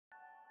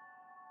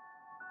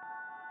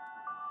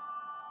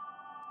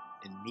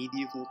In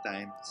medieval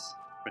times,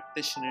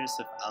 practitioners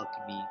of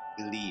alchemy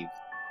believed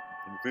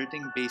in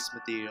converting base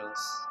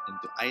materials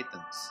into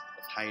items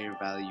of higher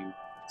value,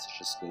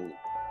 such as gold.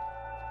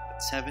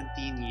 But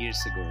 17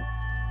 years ago,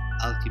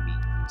 alchemy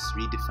was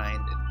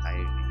redefined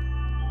entirely.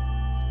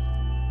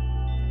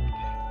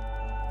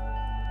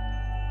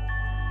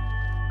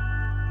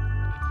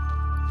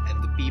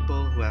 And the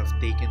people who have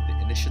taken the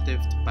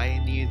initiative to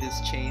pioneer this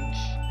change,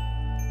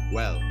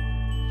 well,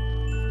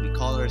 we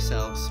call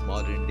ourselves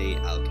modern-day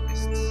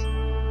alchemists.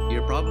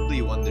 You're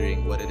probably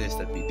wondering what it is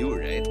that we do,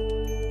 right?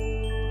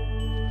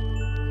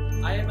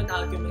 I am an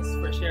alchemist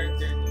for shared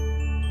journey.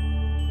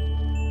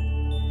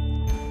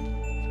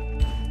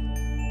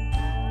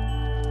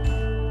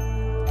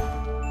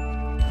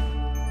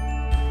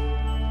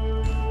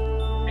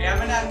 I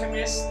am an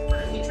alchemist for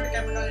future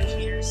chemical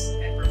engineers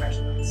and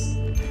professionals.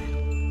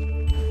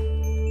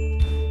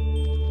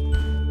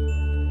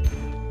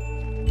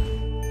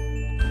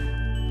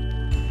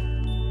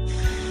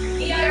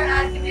 We are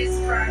alchemists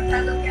for our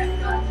fellow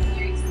chemical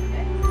engineering students.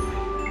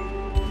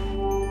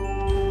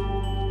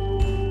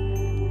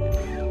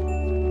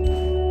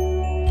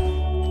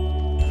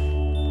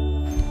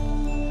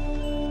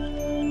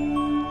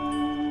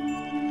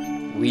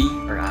 We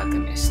are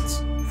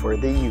alchemists for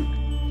the youth.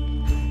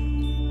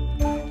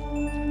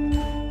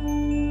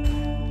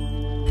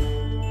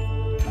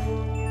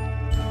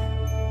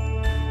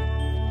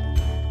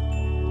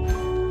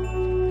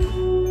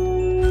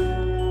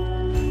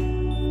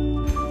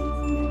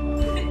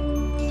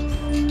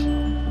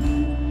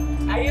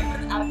 I am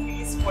an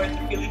alchemist for the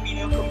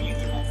Filipino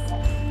community.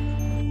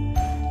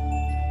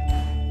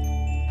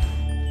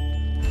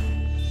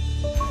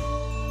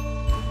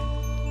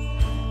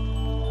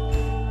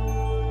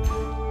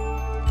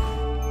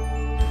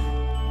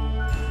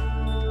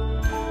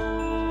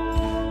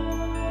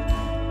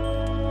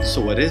 So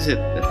what is it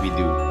that we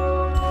do?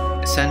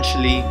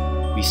 Essentially,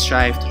 we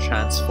strive to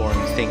transform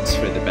things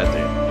for the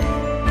better.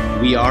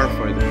 We are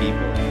for the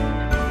people.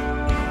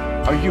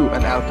 Are you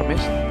an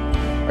alchemist?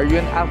 Are you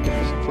an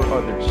alchemist for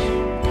others?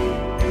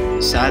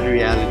 The sad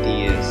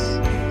reality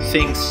is,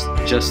 things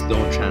just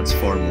don't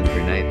transform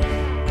overnight.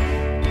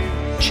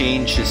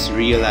 Change is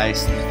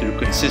realized through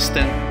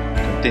consistent,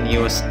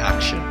 continuous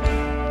action.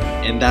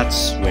 And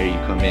that's where you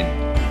come in.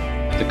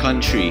 The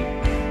country,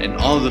 and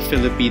all the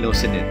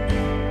Filipinos in it,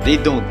 they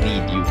don't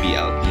need UP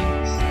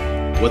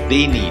alchemists. What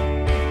they need,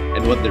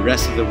 and what the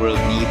rest of the world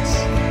needs,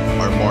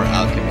 are more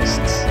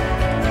alchemists.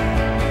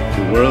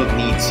 The world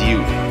needs you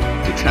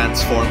to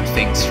transform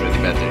things for the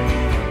better.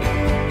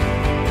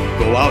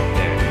 Go out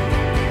there,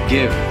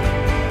 give,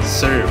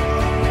 serve,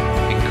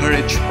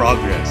 encourage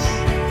progress,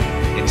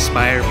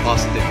 inspire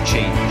positive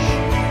change.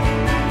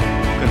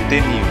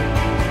 Continue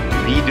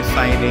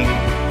redefining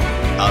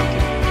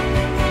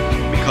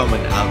alchemy. Become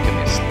an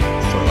alchemist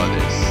for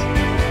others.